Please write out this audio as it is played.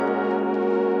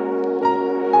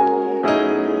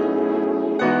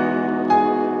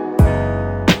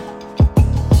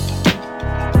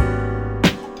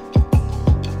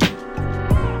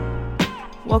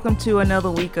Welcome to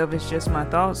another week of It's Just My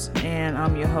Thoughts, and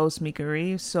I'm your host, Mika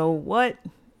Reeves. So what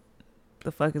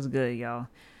the fuck is good, y'all?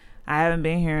 I haven't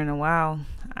been here in a while.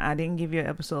 I didn't give you an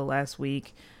episode last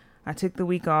week. I took the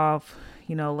week off,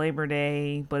 Labor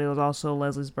Day, but it was also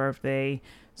Leslie's birthday.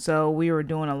 So we were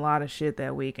doing a lot of shit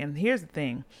that week. And here's the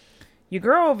thing. Your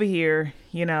girl over here,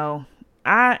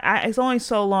 I it's only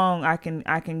so long I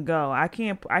can go. I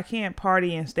can't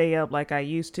party and stay up like I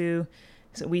used to.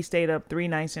 So we stayed up 3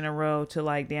 nights in a row till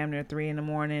like damn near 3 in the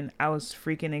morning. I was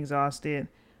freaking exhausted.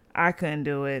 I couldn't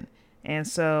do it. And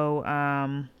so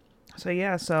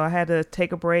I had to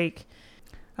take a break.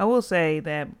 I will say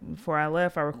that before I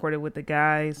left, I recorded with the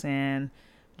guys, and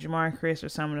Jamar and Chris are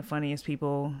some of the funniest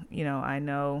people, I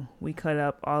know. We cut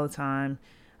up all the time.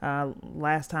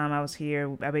 Last time I was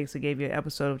here, I basically gave you an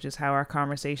episode of just how our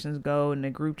conversations go in the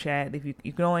group chat. If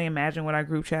you can only imagine what our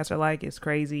group chats are like, it's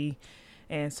crazy.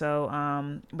 And so,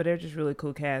 but they're just really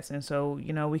cool cats. And so,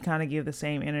 we kind of give the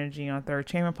same energy on Third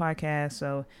Chamber podcast.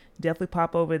 So definitely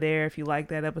pop over there. If you like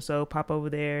that episode, pop over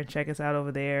there. Check us out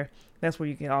over there. That's where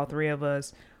you get all three of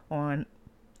us on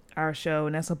our show.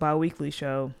 And that's a bi-weekly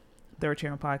show, Third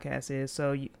Chamber podcast is.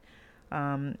 So it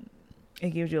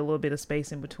gives you a little bit of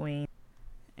space in between.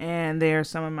 And they're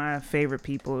some of my favorite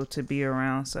people to be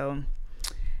around. So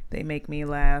they make me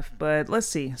laugh. But let's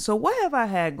see. So what have I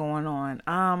had going on?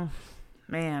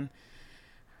 Man,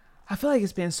 I feel like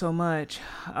it's been so much.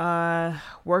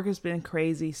 Work has been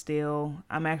crazy still.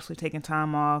 I'm actually taking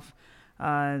time off.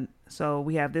 So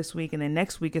we have this week, and then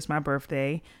next week is my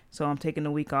birthday. So I'm taking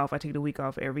the week off. I take the week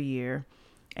off every year.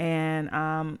 And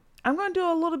I'm going to do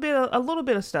a little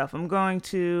bit of stuff. I'm going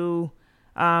to,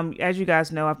 as you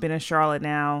guys know, I've been in Charlotte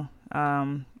now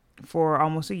for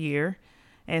almost a year.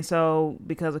 And so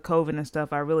because of COVID and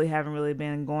stuff, I really haven't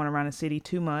been going around the city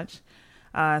too much.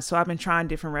 So I've been trying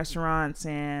different restaurants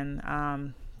and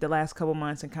the last couple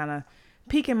months and kind of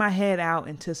peeking my head out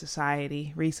into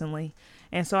society recently.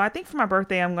 And so I think for my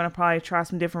birthday, I'm going to probably try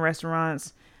some different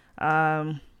restaurants,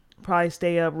 probably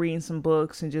stay up reading some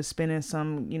books and just spending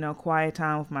some, quiet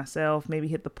time with myself, maybe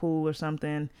hit the pool or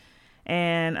something.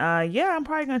 And I'm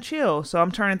probably going to chill. So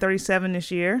I'm turning 37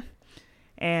 this year,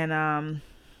 and I'm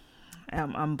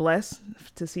blessed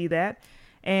to see that.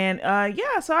 And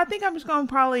so I think I'm just going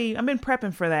to I've been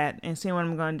prepping for that and seeing what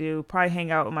I'm going to do. Probably hang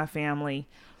out with my family.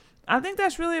 I think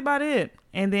that's really about it.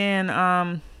 And then,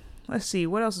 let's see,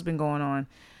 what else has been going on?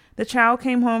 The child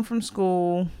came home from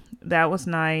school. That was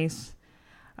nice.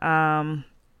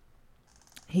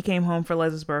 He came home for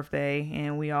Leslie's birthday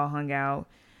and we all hung out.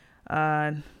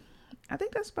 I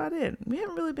think that's about it. We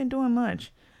haven't really been doing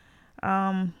much.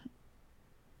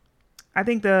 I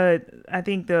think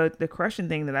the crushing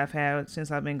thing that I've had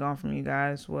since I've been gone from you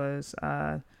guys was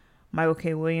Michael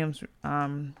K. Williams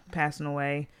passing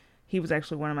away. He was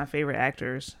actually one of my favorite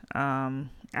actors.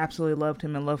 Absolutely loved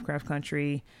him in Lovecraft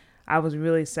Country. I was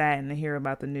really saddened to hear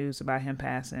about the news about him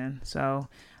passing. So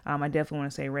I definitely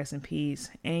want to say rest in peace.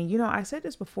 And I said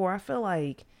this before. I feel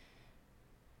like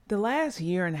the last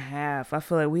year and a half, I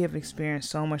feel like we have experienced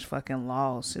so much fucking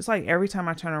loss. It's like every time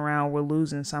I turn around, we're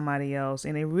losing somebody else.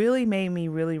 And it really made me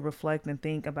really reflect and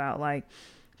think about like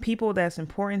people that's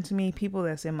important to me, people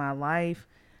that's in my life,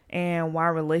 and why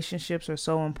relationships are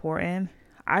so important.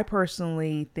 I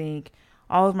personally think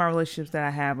all of my relationships that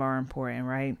I have are important,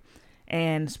 right?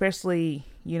 And especially,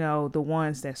 the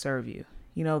ones that serve you,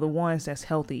 the ones that's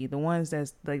healthy, the ones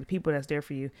that's like the people that's there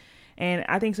for you. And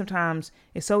I think sometimes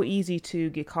it's so easy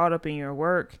to get caught up in your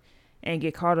work and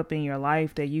get caught up in your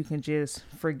life that you can just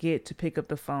forget to pick up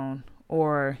the phone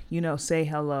or, say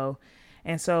hello.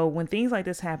 And so when things like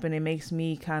this happen, it makes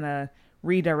me kind of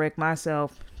redirect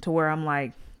myself to where I'm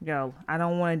like, I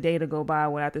don't want a day to go by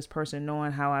without this person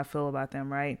knowing how I feel about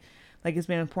them, right? Like it's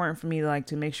been important for me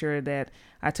to make sure that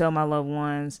I tell my loved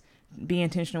ones, be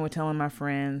intentional with telling my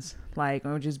friends,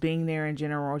 or just being there in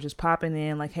general, or just popping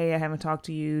in like, hey, I haven't talked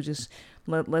to you. Just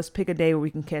let's pick a day where we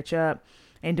can catch up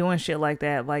and doing shit like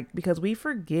that. Because we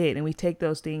forget and we take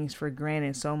those things for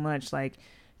granted so much,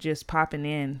 just popping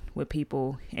in with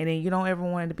people. And then you don't ever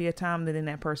want it to be a time that then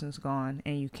that person's gone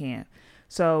and you can't.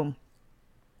 So,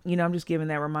 I'm just giving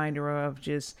that reminder of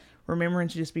just remembering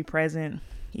to just be present,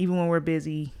 even when we're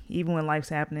busy, even when life's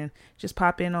happening. Just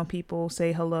pop in on people,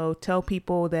 say hello, tell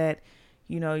people that,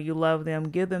 you love them,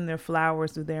 give them their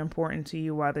flowers if they're important to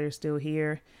you while they're still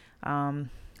here.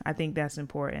 I think that's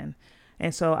important.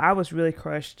 And so I was really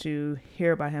crushed to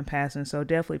hear about him passing. So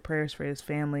definitely prayers for his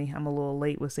family. I'm a little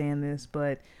late with saying this,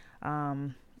 but I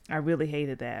really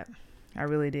hated that. I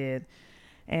really did.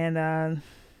 And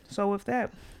so with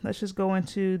that, let's just go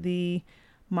into the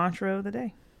mantra of the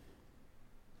day.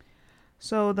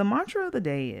 So the mantra of the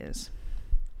day is,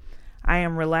 I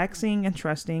am relaxing and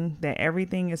trusting that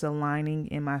everything is aligning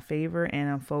in my favor and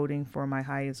unfolding for my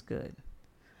highest good.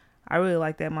 I really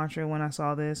like that mantra when I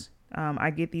saw this. I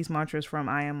get these mantras from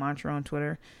I Am Mantra on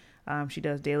Twitter. She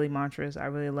does daily mantras. I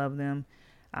really love them.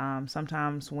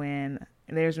 Sometimes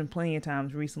there's been plenty of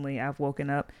times recently I've woken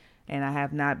up and I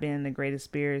have not been in the greatest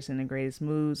spirits and the greatest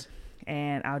moods.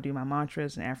 And I'll do my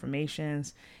mantras and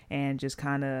affirmations and just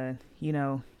kind of,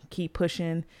 keep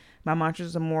pushing. My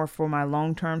mantras are more for my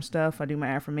long-term stuff. I do my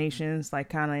affirmations like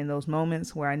kind of in those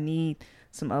moments where I need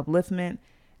some upliftment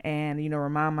and,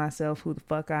 remind myself who the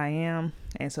fuck I am.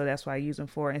 And so that's what I use them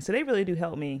for. And so they really do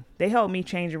help me. They help me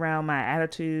change around my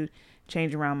attitude,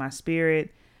 change around my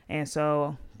spirit. And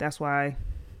so that's why,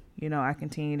 I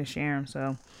continue to share them.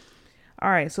 So, all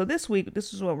right. So this week,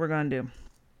 this is what we're going to do.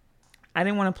 I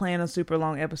didn't want to plan a super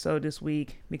long episode this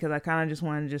week because I kind of just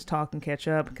wanted to just talk and catch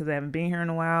up because I haven't been here in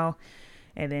a while.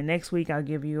 And then next week, I'll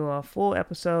give you a full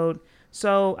episode.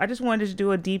 So I just wanted to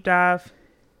do a deep dive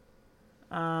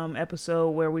episode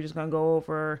where we're just going to go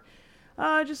over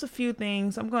just a few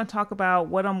things. I'm going to talk about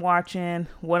what I'm watching,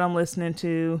 what I'm listening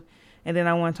to, and then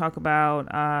I want to talk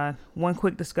about one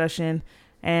quick discussion,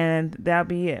 and that'll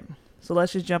be it. So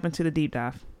let's just jump into the deep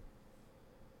dive.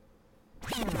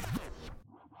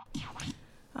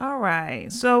 All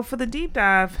right. So for the deep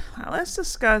dive, let's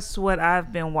discuss what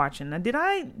I've been watching. Now, did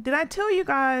I tell you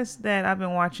guys that I've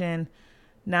been watching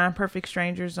Nine Perfect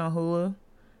Strangers on Hulu?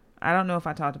 I don't know if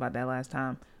I talked about that last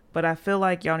time, but I feel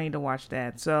like y'all need to watch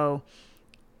that. So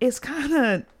it's kind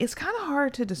of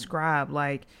hard to describe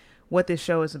like what this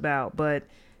show is about, but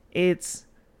it's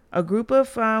a group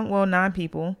of 9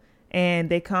 people, and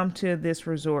they come to this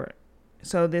resort.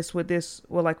 So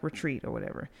like retreat or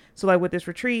whatever. So like with this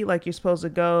retreat, like you're supposed to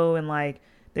go and like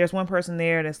there's one person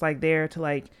there that's like there to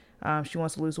like she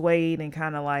wants to lose weight and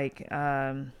kind of like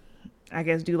I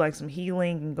guess do like some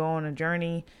healing and go on a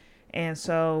journey. And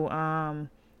so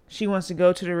she wants to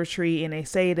go to the retreat, and they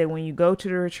say that when you go to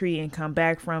the retreat and come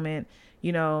back from it,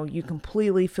 you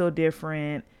completely feel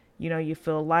different. You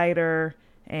feel lighter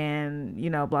and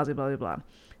blah blah blah blah blah.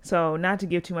 So not to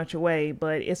give too much away,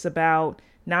 but it's about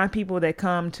 9 people that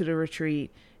come to the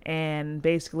retreat, and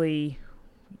basically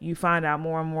you find out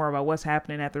more and more about what's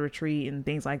happening at the retreat and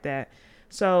things like that.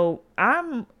 So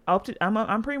I'm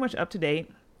pretty much up to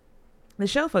date. The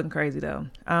show fucking crazy though.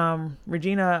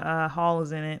 Regina Hall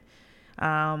is in it,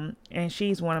 and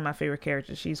she's one of my favorite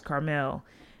characters. She's Carmel,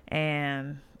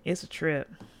 and it's a trip.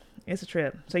 It's a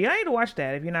trip. So y'all need to watch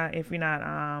that if you're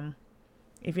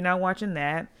not watching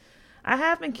that. I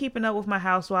have been keeping up with my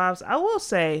Housewives. I will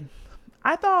say,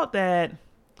 I thought that,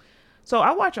 so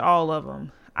I watch all of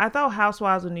them. I thought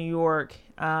Housewives of New York,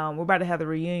 we're about to have the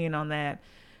reunion on that.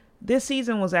 This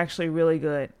season was actually really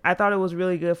good. I thought it was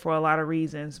really good for a lot of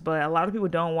reasons, but a lot of people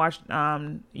don't watch,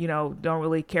 don't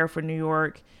really care for New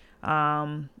York,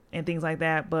 and things like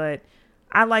that. But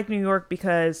I like New York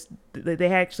because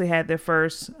they actually had their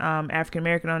first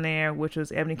African-American on there, which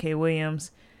was Ebony K. Williams.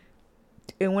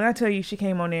 And when I tell you she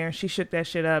came on there, she shook that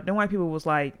shit up. Then white people was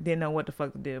like, didn't know what the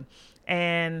fuck to do.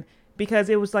 And because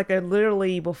it was like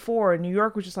literally before, New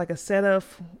York was just like a set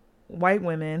of white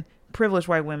women, privileged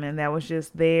white women that was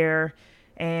just there.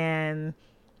 And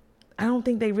I don't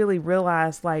think they really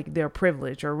realized like their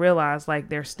privilege or realized like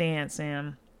their stance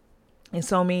and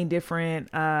so many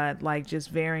different, like just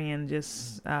varying,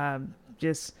 just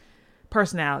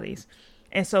personalities.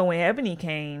 And so when Ebony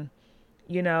came,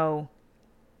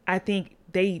 I think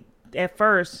at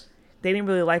first they didn't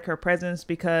really like her presence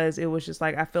because it was just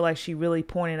like, I feel like she really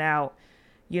pointed out,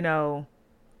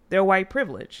 their white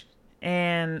privilege.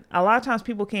 And a lot of times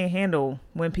people can't handle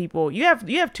when people, you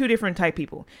have 2 different type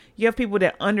people. You have people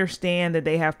that understand that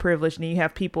they have privilege, and you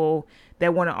have people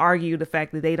that want to argue the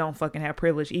fact that they don't fucking have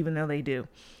privilege, even though they do.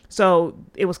 So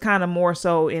it was kind of more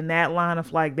so in that line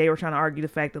of like, they were trying to argue the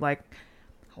fact that like,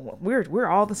 we're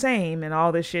all the same and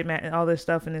all this shit, man, all this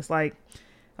stuff. And it's like,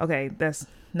 okay, that's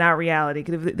not reality.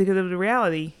 Because if the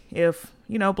reality, if,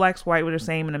 blacks, white were the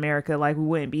same in America, like we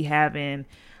wouldn't be having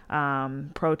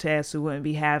protests, we wouldn't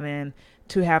be having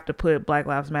to have to put Black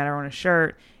Lives Matter on a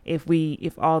shirt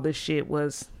if all this shit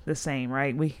was the same,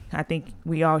 right? I think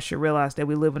we all should realize that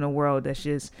we live in a world that's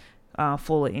just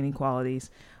full of inequalities,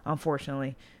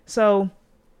 unfortunately. So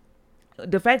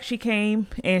the fact she came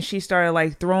and she started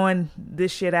like throwing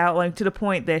this shit out, like to the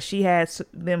point that she had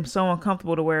them so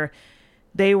uncomfortable to where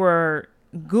they were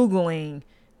Googling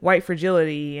white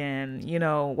fragility and,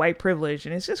 white privilege.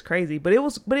 And it's just crazy. But it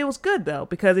was good though,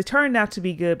 because it turned out to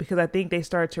be good, because I think they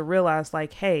started to realize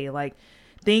like, hey, like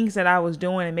things that I was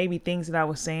doing and maybe things that I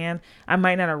was saying, I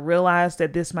might not have realized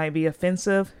that this might be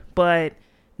offensive, but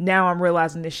now I'm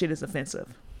realizing this shit is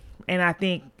offensive. And I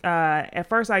think at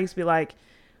first I used to be like,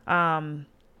 I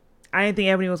didn't think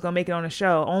Ebony was going to make it on the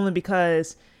show, only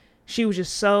because she was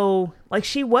just so, like,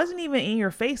 she wasn't even in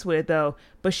your face with it though,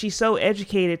 but she's so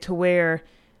educated to where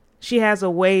she has a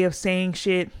way of saying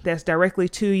shit that's directly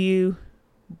to you,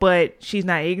 but she's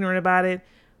not ignorant about it.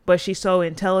 But she's so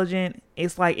intelligent.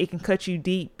 It's like it can cut you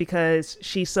deep because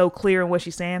she's so clear in what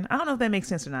she's saying. I don't know if that makes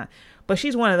sense or not, but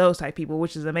she's one of those type people,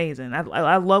 which is amazing.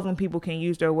 I love when people can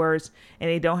use their words and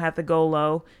they don't have to go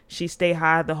low. She stay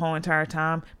high the whole entire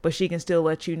time, but she can still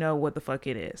let you know what the fuck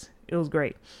it is. It was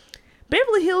great.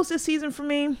 Beverly Hills this season for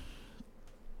me,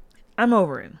 I'm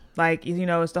over it. Like, you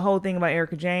know, it's the whole thing about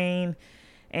Erica Jane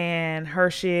and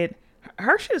her shit.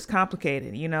 Her shit is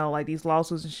complicated, you know, like these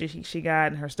lawsuits and shit she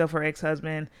got and her stuff, her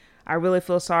ex-husband. I really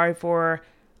feel sorry for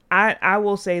her. I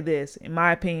will say this, in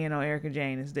my opinion on Erica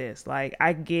Jane is this. Like,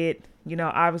 I get, you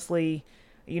know, obviously,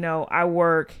 you know, I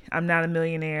work. I'm not a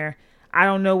millionaire. I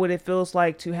don't know what it feels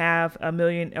like to have a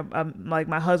million, like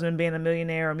my husband being a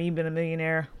millionaire or me being a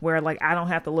millionaire, where like I don't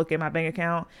have to look at my bank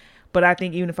account. But I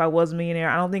think even if I was a millionaire,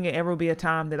 I don't think it ever will be a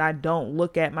time that I don't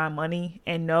look at my money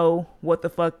and know what the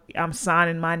fuck I'm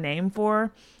signing my name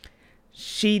for.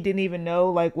 She didn't even know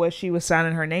like what she was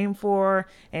signing her name for,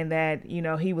 and that, you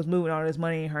know, he was moving all his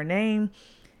money in her name.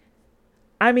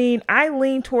 I mean, I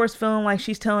lean towards feeling like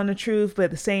she's telling the truth, but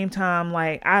at the same time,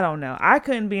 like, I don't know. I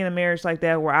couldn't be in a marriage like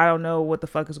that where I don't know what the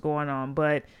fuck is going on,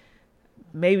 but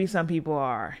maybe some people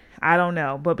are. I don't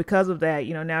know. But because of that,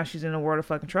 you know, now she's in a world of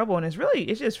fucking trouble. And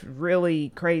it's just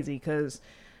really crazy because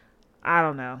I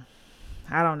don't know.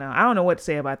 I don't know what to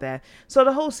say about that. So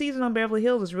the whole season on Beverly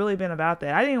Hills has really been about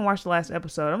that. I didn't even watch the last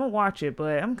episode. I'm going to watch it,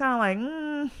 but I'm kind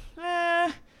of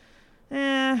like,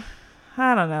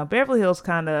 I don't know. Beverly Hills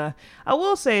kind of, I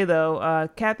will say though,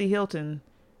 Kathy Hilton,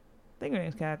 I think her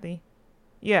name's Kathy.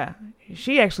 Yeah,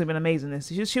 she actually been amazing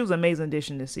she was an amazing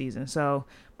addition this season. So,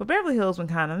 but Beverly Hills been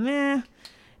kind of meh.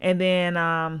 And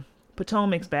then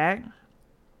Potomac's back.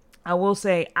 I will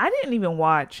say I didn't even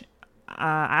watch.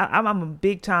 I'm a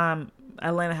big time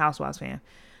Atlanta Housewives fan.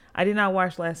 I did not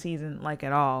watch last season like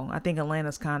at all. I think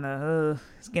Atlanta's kind of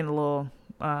it's getting a little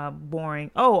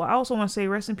boring. Oh, I also want to say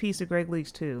rest in peace to Greg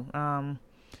Leaks too. Them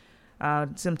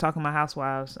talking about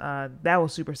Housewives. That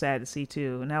was super sad to see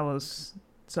too, and that was.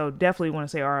 So definitely want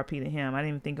to say RIP to him. I didn't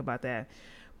even think about that.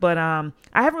 But I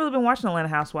haven't really been watching Atlanta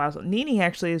Housewives. Nene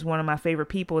actually is one of my favorite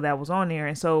people that was on there.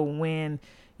 And so when,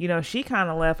 you know, she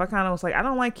kind of left, I kind of was like, I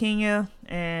don't like Kenya.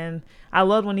 And I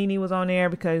loved when Nene was on there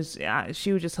because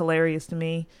she was just hilarious to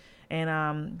me.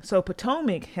 And so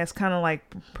Potomac has kind of like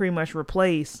pretty much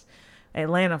replaced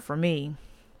Atlanta for me.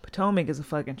 Potomac is a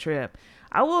fucking trip.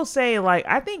 I will say, like,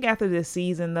 I think after this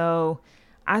season, though,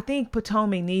 I think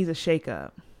Potomac needs a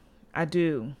shakeup. I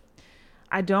do.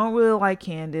 I don't really like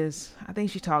Candace. I think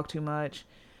she talked too much.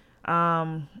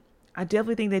 I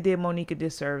definitely think they did Monique a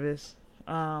disservice.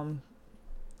 I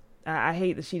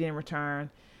hate that she didn't return.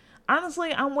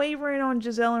 Honestly, I'm wavering on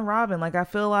Giselle and Robin. Like, I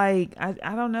feel like,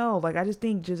 I don't know. Like, I just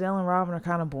think Giselle and Robin are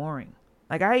kind of boring.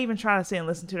 Like, I even try to sit and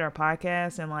listen to their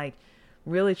podcasts and, like,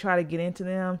 really try to get into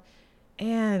them.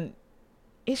 And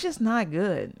it's just not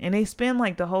good. And they spend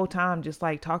like the whole time just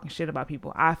like talking shit about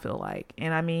people, I feel like.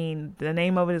 And I mean, the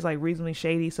name of it is like Reasonably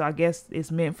Shady. So I guess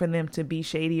it's meant for them to be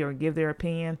shady or give their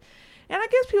opinion. And I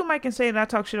guess people might can say that I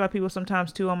talk shit about people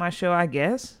sometimes too on my show, I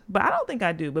guess. But I don't think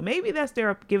I do. But maybe that's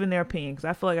their giving their opinion, because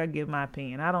I feel like I give my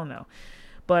opinion. I don't know.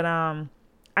 But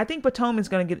I think Potomac's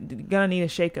gonna need a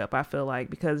shakeup, I feel like,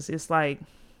 because it's like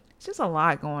it's just a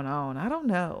lot going on. I don't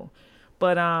know.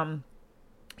 But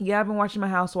yeah, I've been watching my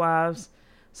Housewives.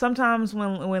 Sometimes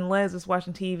when Les is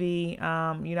watching TV,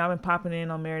 you know, I've been popping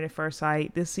in on Married at First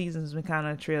Sight. This season's been kind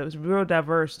of a trip. It's real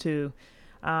diverse too.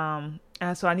 And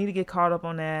so I need to get caught up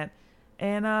on that.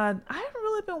 And I haven't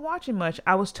really been watching much.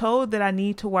 I was told that I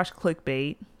need to watch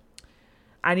Clickbait.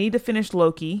 I need to finish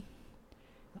Loki.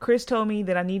 Chris told me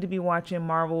that I need to be watching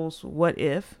Marvel's What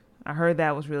If. I heard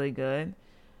that was really good.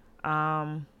 So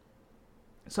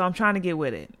I'm trying to get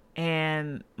with it.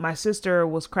 And my sister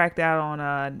was cracked out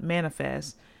on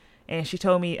Manifest, and she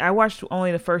told me, I watched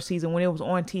only the first season when it was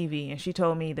on TV, and she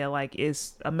told me that like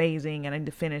it's amazing and I need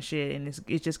to finish it, and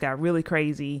it just got really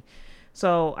crazy.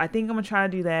 So I think I'm gonna try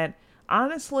to do that.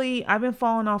 Honestly, I've been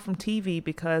falling off from TV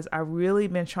because I really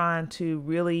been trying to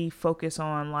really focus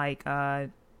on like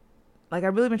I've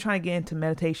really been trying to get into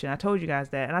meditation. I told you guys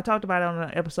that, and I talked about it on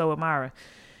an episode with Myra.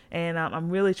 And I'm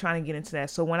really trying to get into that.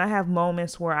 So when I have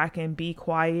moments where I can be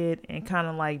quiet and kind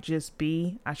of like just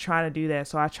be, I try to do that.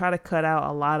 So I try to cut out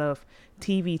a lot of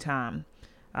TV time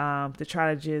to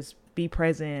try to just be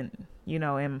present, you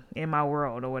know, in my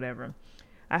world or whatever.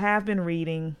 I have been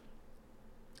reading.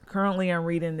 currently I'm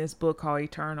reading this book called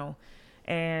Eternal.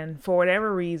 And for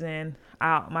whatever reason,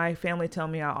 my family tell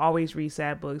me I always read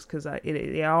sad books because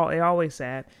it always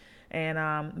sad.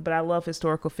 And but I love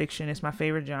historical fiction. It's my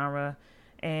favorite genre.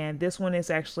 And this one is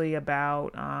actually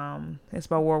about it's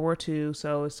about World War II,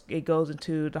 so it goes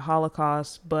into the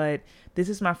Holocaust. But this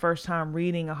is my first time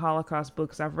reading a Holocaust book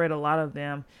because I've read a lot of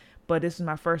them, but this is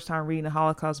my first time reading a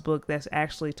Holocaust book that's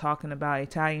actually talking about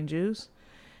Italian Jews.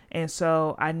 And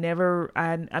so I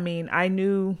mean, I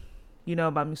knew,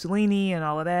 about Mussolini and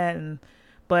all of that,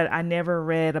 but I never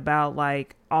read about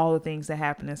like all the things that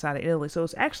happened inside of Italy. So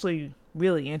it's actually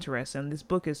really interesting. This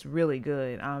book is really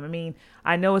good. I mean,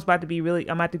 I know it's about to be I'm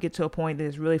about to get to a point that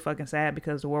is really fucking sad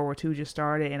because the World War II just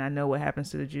started, and I know what happens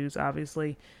to the Jews,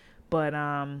 obviously. But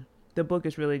the book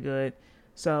is really good.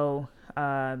 So so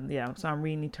I'm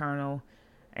reading Eternal,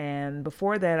 and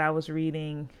before that, I've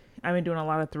been doing a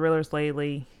lot of thrillers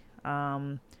lately.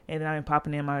 And then I've been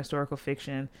popping in my historical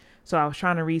fiction. So I was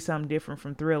trying to read something different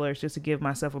from thrillers just to give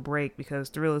myself a break because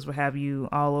thrillers will have you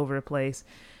all over the place.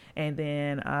 And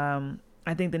then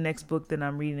I think the next book that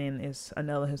I'm reading is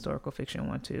another historical fiction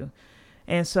one too.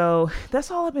 And so that's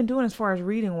all I've been doing as far as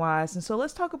reading wise. And so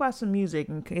let's talk about some music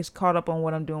and get caught up on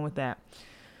what I'm doing with that.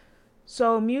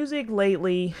 So music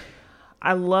lately,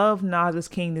 I love Nas's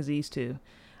King Disease too.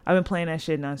 I've been playing that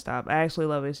shit nonstop. I actually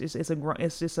love it.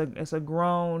 It's a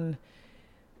grown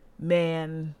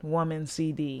man woman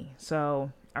CD.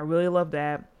 So I really love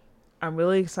that. I'm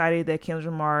really excited that Kendrick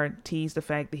Lamar teased the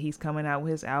fact that he's coming out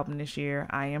with his album this year.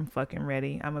 I am fucking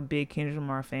ready. I'm a big Kendrick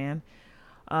Lamar fan.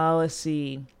 Let's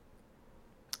see.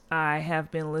 I have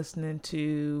been listening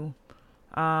to,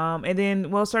 and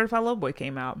then Certified Lover Boy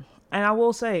came out, and I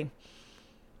will say,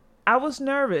 I was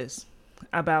nervous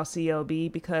about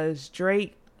CLB because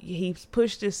Drake. He's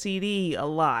pushed his CD a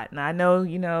lot. And I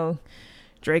know,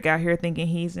 Drake out here thinking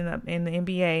he's in the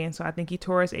NBA. And so I think he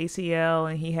tore his ACL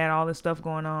and he had all this stuff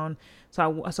going on.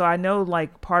 So I know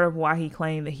like part of why he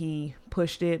claimed that he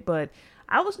pushed it, but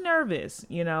I was nervous,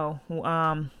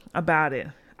 about it.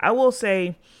 I will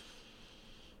say,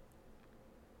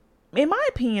 in my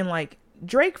opinion, like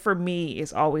Drake for me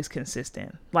is always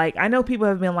consistent. Like I know people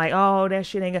have been like, oh, that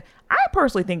shit ain't good. I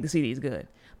personally think the CD is good.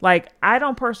 Like, I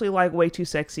don't personally like Way Too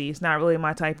Sexy. It's not really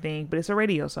my type thing, but it's a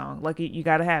radio song. Like, you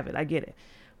got to have it. I get it.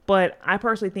 But I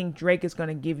personally think Drake is going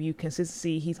to give you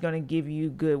consistency. He's going to give you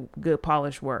good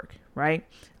polished work, right?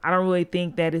 I don't really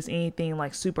think that is anything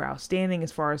like super outstanding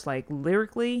as far as like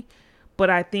lyrically,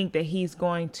 but I think that he's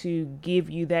going to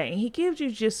give you that, and he gives you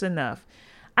just enough.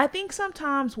 I think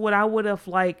sometimes what I would have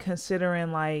liked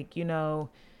considering like,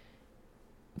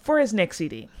 for his next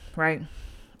CD, right?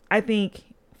 I think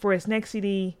for his next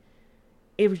CD,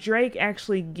 if Drake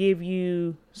actually give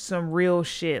you some real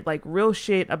shit, like real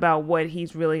shit about what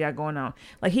he's really got going on,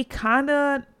 like he kind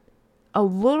of a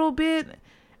little bit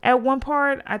at one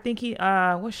part, I think he,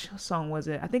 what song was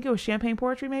it? I think it was Champagne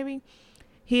Poetry, maybe.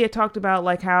 He had talked about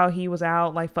like how he was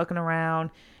out like fucking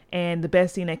around, and the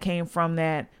best thing that came from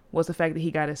that was the fact that he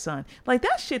got his son. Like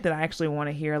that's shit that I actually want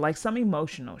to hear, like some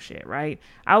emotional shit, right?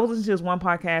 I was listening to this one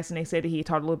podcast and they said that he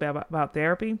talked a little bit about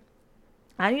therapy.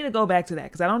 I need to go back to that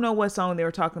because I don't know what song they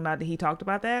were talking about that he talked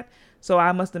about that. So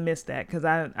I must have missed that because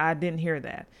I didn't hear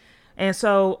that. And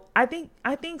so I think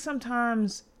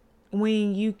sometimes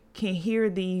when you can hear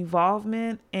the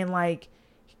involvement and like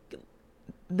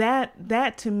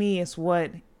that to me is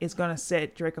what is going to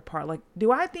set Drake apart. Like,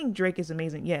 do I think Drake is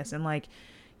amazing? Yes. And like,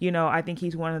 I think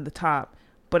he's one of the top,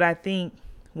 but I think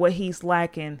what he's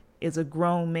lacking is a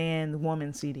grown man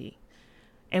woman CD.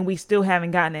 And we still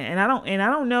haven't gotten it. And I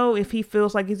don't know if he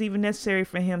feels like it's even necessary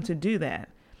for him to do that.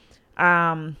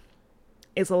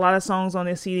 It's a lot of songs on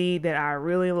this CD that I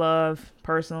really love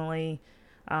personally.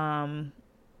 And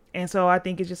so I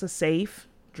think it's just a safe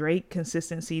Drake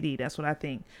consistent CD. That's what I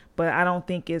think. But I don't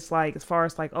think it's like, as far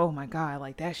as like, oh my God,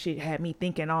 like that shit had me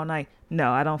thinking all night.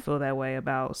 No, I don't feel that way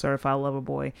about Certified Lover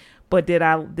Boy. But did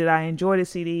I enjoy the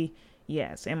CD?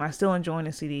 Yes. Am I still enjoying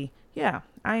the CD? Yeah,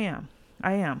 I am.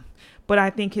 But I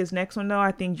think his next one though,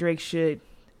 I think Drake should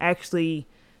actually,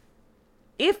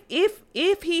 if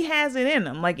he has it in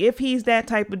him, like if he's that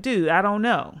type of dude, I don't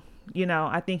know.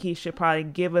 I think he should probably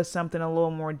give us something a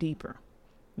little more deeper,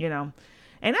 and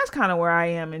that's kind of where I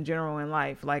am in general in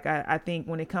life. Like I think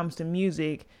when it comes to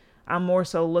music, I'm more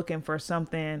so looking for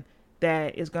something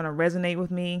that is going to resonate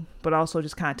with me, but also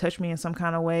just kind of touch me in some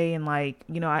kind of way. And like,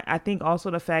 I think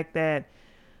also the fact that,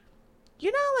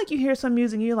 like you hear some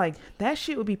music and you're like, that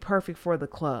shit would be perfect for the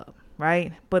club,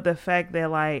 right? But the fact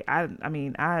that like, I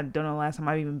mean, I don't know the last time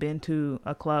I've even been to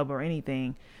a club or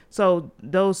anything. So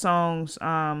those songs,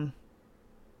 I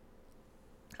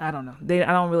I don't know.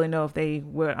 I don't really know if they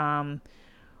will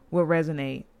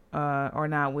resonate or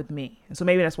not with me. And so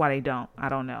maybe that's why they don't. I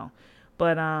don't know.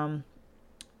 But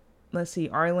let's see.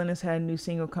 Ari Lennox had a new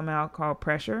single come out called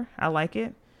Pressure. I like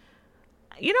it.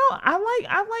 You know,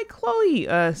 I like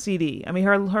Chloe CD. I mean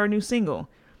her new single.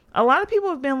 A lot of people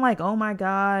have been like, "Oh my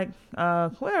God,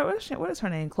 what is her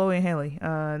name? Chloe and Haley."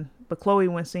 But Chloe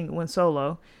went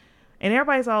solo, and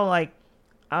everybody's all like,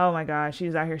 "Oh my God,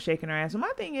 she's out here shaking her ass." And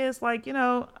my thing is like, you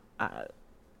know,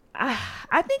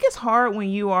 I think it's hard when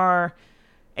you are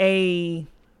a.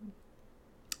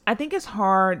 I think it's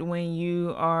hard when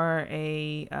you are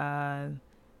a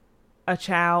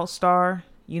child star.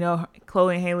 You know,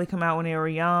 Chloe and Haley come out when they were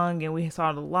young, and we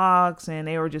saw the locks, and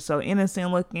they were just so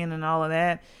innocent looking and all of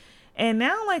that. And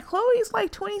now, like, Chloe's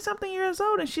like 20 something years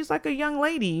old, and she's like a young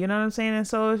lady, you know what I'm saying? And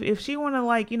so if she want to,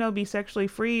 like, you know, be sexually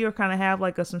free or kind of have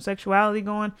like some sexuality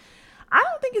going, I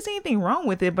don't think it's anything wrong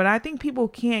with it. But I think people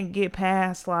can't get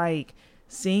past like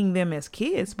seeing them as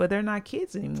kids, but they're not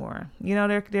kids anymore. You know,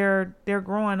 they're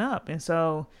growing up. And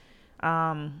so,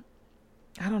 I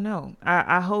don't know.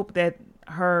 I hope that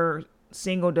her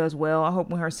single does well. I hope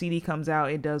when her CD comes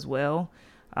out, it does well,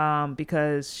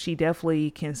 because she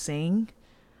definitely can sing,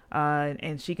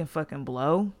 and she can fucking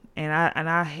blow. And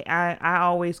I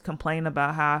always complain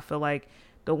about how I feel like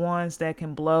the ones that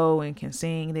can blow and can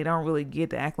sing, they don't really get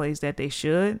the accolades that they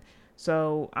should.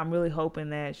 So I'm really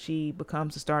hoping that she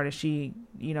becomes the star that she,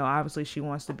 you know, obviously she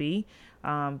wants to be,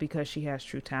 because she has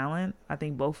true talent. I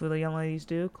think both of the young ladies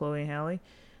do, Chloe and Halle.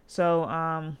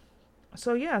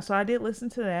 So yeah, so I did listen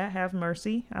to that. Have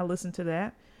Mercy. I listened to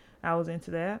that. I was into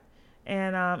that.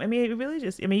 And I mean, it really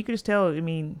just, I mean, you could just tell, I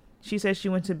mean, she said she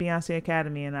went to Beyonce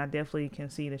Academy, and I definitely can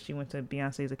see that she went to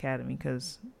Beyonce's Academy,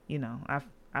 because, you know,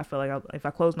 I feel like if I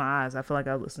close my eyes, I feel like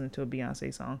I was listening to a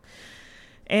Beyonce song.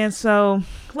 And so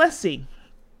let's see.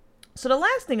 So the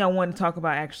last thing I wanted to talk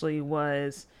about actually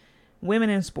was women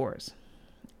in sports.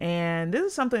 And this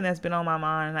is something that's been on my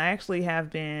mind. And I actually have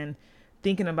been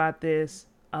thinking about this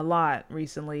a lot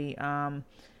recently.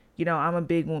 You know, I'm a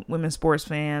big women's sports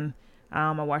fan.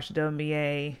 I watch the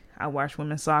WNBA. I watch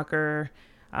women's soccer.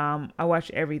 I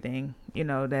watch everything, you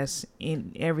know, that's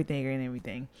in everything or in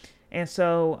everything. And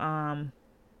so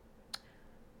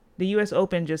the US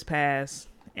Open just passed,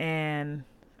 and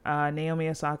Naomi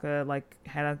Osaka like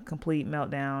had a complete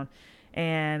meltdown.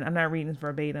 And I'm not reading this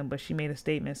verbatim, but she made a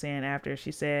statement saying after,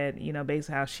 she said, you know,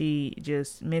 basically how she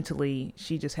just mentally,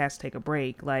 she just has to take a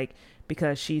break, like,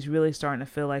 because she's really starting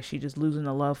to feel like she's just losing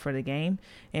the love for the game.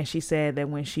 And she said that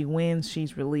when she wins,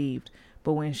 she's relieved.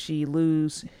 But when she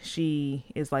loses, she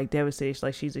is like devastated.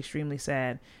 Like, she's extremely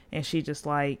sad. And she just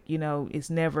like, you know, it's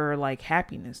never like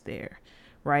happiness there.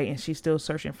 Right. And she's still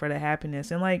searching for the happiness.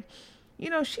 And like, you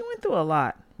know, she went through a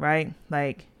lot. Right.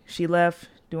 Like, she left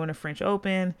during the French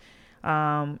Open.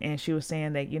 And she was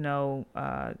saying that, you know,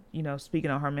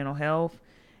 speaking on her mental health.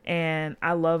 And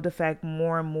I love the fact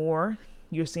more and more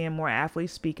you're seeing more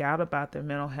athletes speak out about their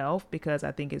mental health, because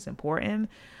I think it's important.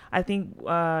 I think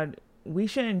we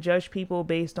shouldn't judge people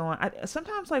based on,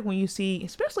 sometimes like when you see,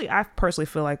 especially I personally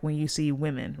feel like when you see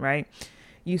women, right,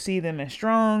 you see them as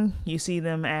strong, you see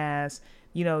them as,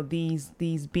 you know, these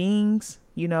beings,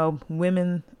 you know,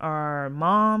 women are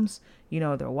moms, you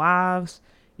know, they're wives,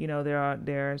 you know,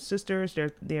 they're sisters,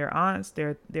 they're aunts,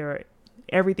 they're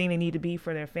everything they need to be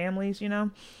for their families, you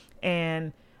know.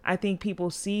 And I think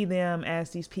people see them as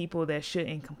these people that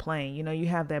shouldn't complain. You know, you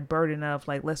have that burden of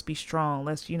like, let's be strong.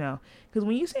 Let's, you know, because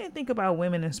when you say and think about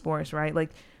women in sports, right?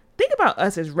 Like, think about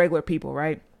us as regular people,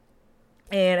 right?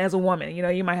 And as a woman, you know,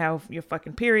 you might have your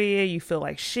fucking period. You feel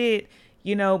like shit,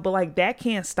 you know, but like that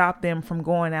can't stop them from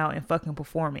going out and fucking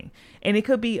performing. And it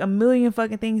could be a million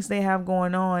fucking things they have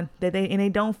going on that they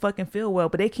don't fucking feel well,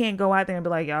 but they can't go out there and be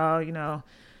like, oh, you know,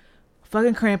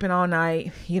 fucking cramping all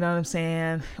night. You know what I'm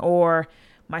saying? Or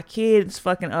my kid's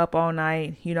fucking up all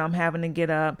night. You know, I'm having to get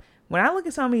up. When I look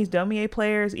at some of these WNBA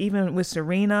players, even with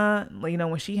Serena, you know,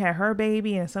 when she had her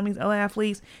baby, and some of these other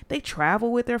athletes, they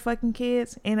travel with their fucking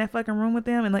kids in that fucking room with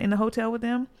them and in the hotel with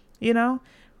them, you know?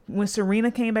 When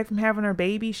Serena came back from having her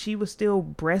baby, she was still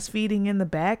breastfeeding in the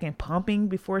back and pumping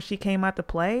before she came out to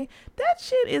play. That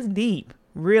shit is deep,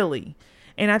 really.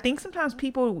 And I think sometimes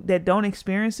people that don't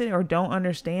experience it or don't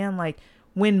understand, like,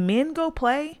 when men go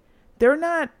play, they're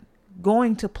not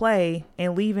going to play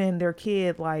and leaving their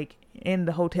kid like in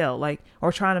the hotel, like,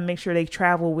 or trying to make sure they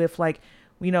travel with like,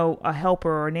 you know, a helper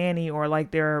or a nanny, or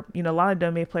like their, you know, a lot of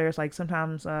WNBA players, like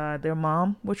sometimes their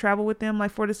mom will travel with them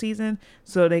like for the season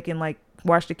so they can like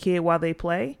watch the kid while they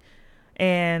play.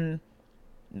 And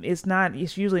it's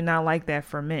usually not like that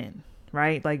for men,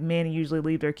 right? Like men usually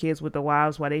leave their kids with the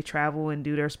wives while they travel and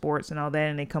do their sports and all that,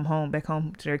 and they come home back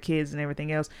home to their kids and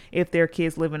everything else if their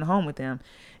kids live in the home with them.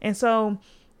 And so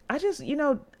I just,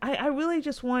 I really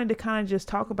just wanted to kind of just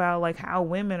talk about like how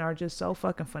women are just so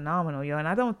fucking phenomenal, yo. And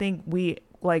I don't think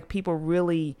people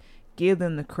really give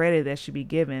them the credit that should be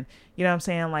given. You know what I'm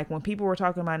saying? Like when people were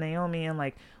talking about Naomi and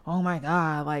like, oh my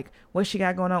God, like what she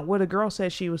got going on? Well, the girl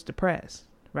said she was depressed,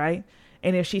 right?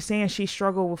 And if she's saying she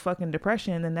struggled with fucking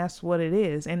depression, then that's what it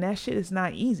is. And that shit is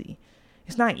not easy.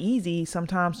 It's not easy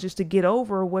sometimes just to get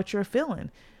over what you're feeling,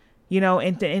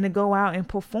 and to go out and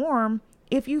perform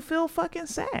if you feel fucking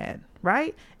sad,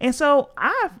 right? And so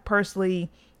I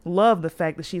personally love the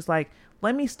fact that she's like,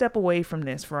 let me step away from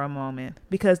this for a moment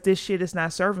because this shit is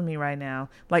not serving me right now.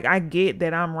 Like I get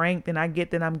that I'm ranked and I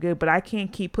get that I'm good, but I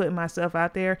can't keep putting myself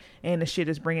out there and the shit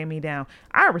is bringing me down.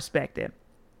 I respect it.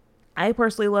 I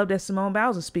personally love that Simone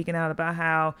Biles is speaking out about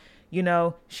how,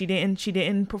 she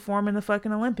didn't perform in the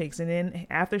fucking Olympics. And then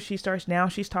after she's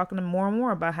talking more and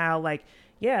more about how like,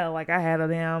 yeah, like I had a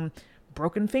damn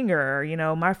broken finger,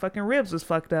 my fucking ribs was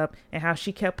fucked up, and how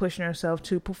she kept pushing herself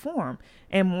to perform.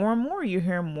 And more you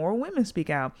hear more women speak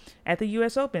out. At the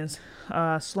US Opens,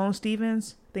 Sloane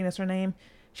Stephens, I think that's her name,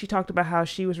 she talked about how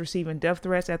she was receiving death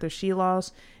threats after she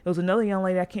lost. It was another young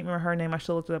lady, I can't remember her name, I should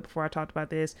have looked it up before I talked about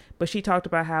this, but she talked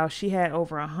about how she had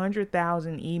over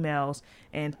 100,000 emails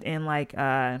and like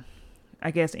I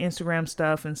guess Instagram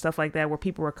stuff and stuff like that where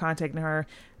people were contacting her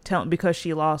because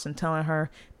she lost and telling her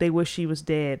they wish she was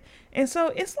dead. And so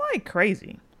it's like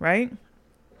crazy, right?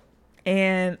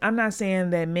 And I'm not saying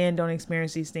that men don't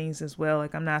experience these things as well.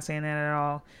 Like I'm not saying that at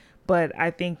all. But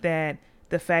I think that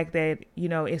the fact that,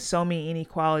 it's so many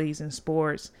inequalities in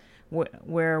sports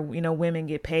where women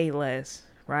get paid less,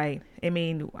 right? I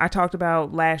mean, I talked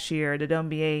about last year, the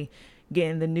WNBA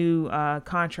getting the new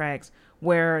contracts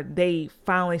where they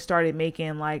finally started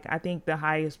making like, I think the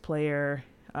highest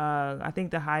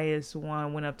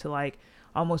one went up to like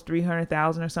almost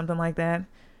 300,000 or something like that.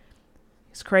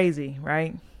 It's crazy,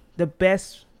 right? The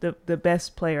best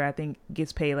player I think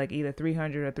gets paid like either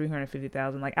 300 or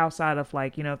 350,000, like outside of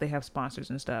like, if they have sponsors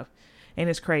and stuff. And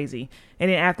it's crazy. And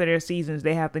then after their seasons,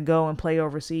 they have to go and play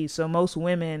overseas. So most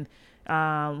women,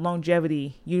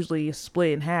 longevity usually is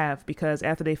split in half because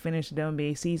after they finish the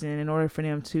WNBA season, in order for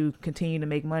them to continue to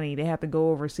make money, they have to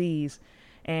go overseas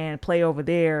and play over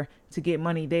there to get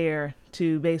money there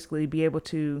to basically be able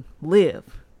to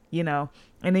live,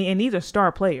 and these are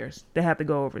star players that have to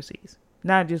go overseas,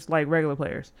 not just like regular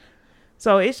players.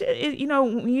 So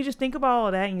when you just think about all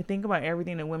of that and you think about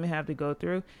everything that women have to go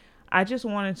through, I just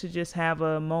wanted to just have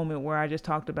a moment where I just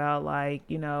talked about like,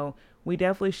 we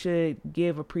definitely should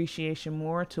give appreciation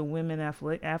more to women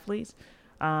athletes.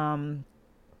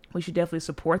 We should definitely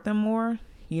support them more.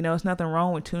 It's nothing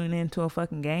wrong with tuning into a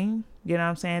fucking game. You know what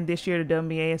I'm saying? This year, the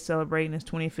WNBA is celebrating its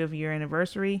 25th year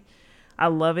anniversary. I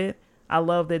love it. I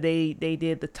love that they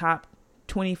did the top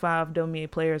 25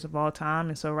 WNBA players of all time.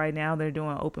 And so right now they're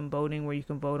doing open voting where you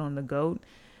can vote on the GOAT.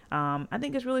 I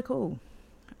think it's really cool.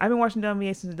 I've been watching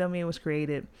WNBA since the WNBA was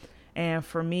created. And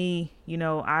for me,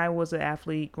 I was an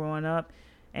athlete growing up,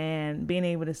 and being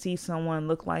able to see someone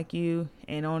look like you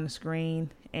and on the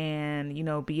screen and,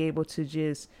 be able to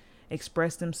just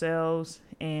express themselves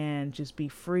and just be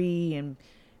free and,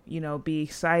 be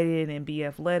excited and be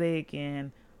athletic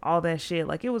and all that shit.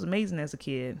 Like it was amazing as a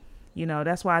kid.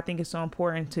 That's why I think it's so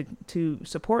important to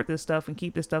support this stuff and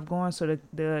keep this stuff going so that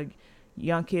the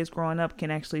young kids growing up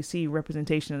can actually see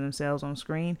representation of themselves on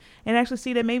screen and actually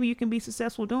see that maybe you can be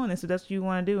successful doing this if that's what you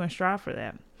want to do and strive for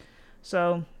that.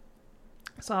 So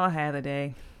that's all I had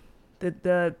today.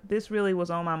 This really was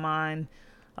on my mind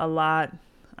a lot.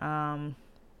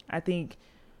 I think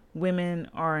women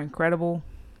are incredible.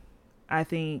 I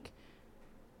think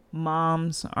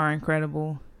moms are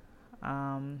incredible.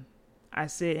 I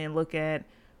sit and look at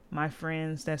my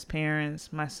friends that's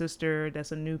parents, my sister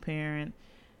that's a new parent,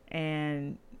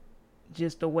 and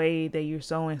just the way that you're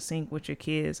so in sync with your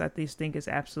kids. I just think it's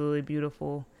absolutely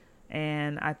beautiful.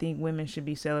 And I think women should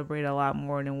be celebrated a lot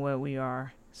more than what we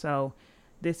are. So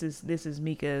this is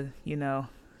Mika,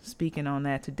 speaking on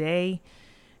that today.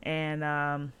 And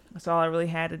that's all I really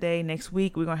had today. Next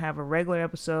week, we're going to have a regular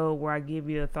episode where I give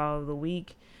you a thought of the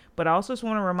week. But I also just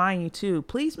want to remind you, too,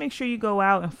 please make sure you go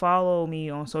out and follow me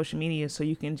on social media so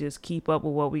you can just keep up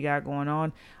with what we got going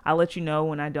on. I'll let you know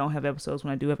when I don't have episodes,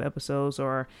 when I do have episodes,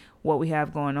 or what we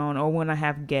have going on, or when I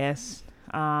have guests.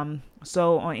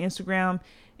 So on Instagram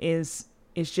it's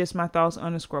just my thoughts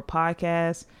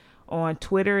 _podcast. On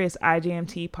Twitter, it's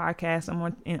IJMT podcast.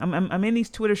 I'm in these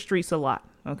Twitter streets a lot.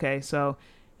 Okay, so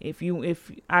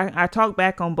if I talk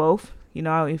back on both, You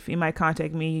know, if you might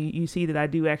contact me, you see that I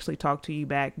do actually talk to you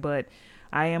back, but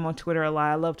I am on Twitter a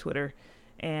lot. I love Twitter.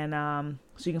 And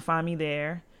so you can find me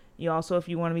there. You also, if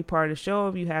you want to be part of the show,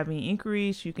 if you have any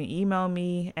inquiries, you can email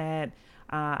me at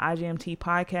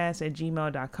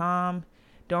igmtpodcast@gmail.com.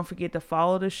 Don't forget to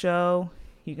follow the show.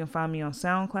 You can find me on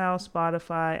SoundCloud,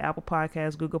 Spotify, Apple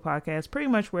Podcasts, Google Podcasts, pretty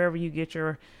much wherever you get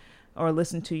your or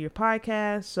listen to your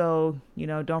podcast. So, you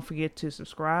know, don't forget to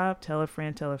subscribe, tell a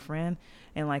friend.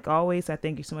 And like always, I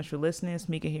thank you so much for listening. It's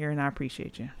Mika here, and I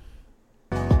appreciate you.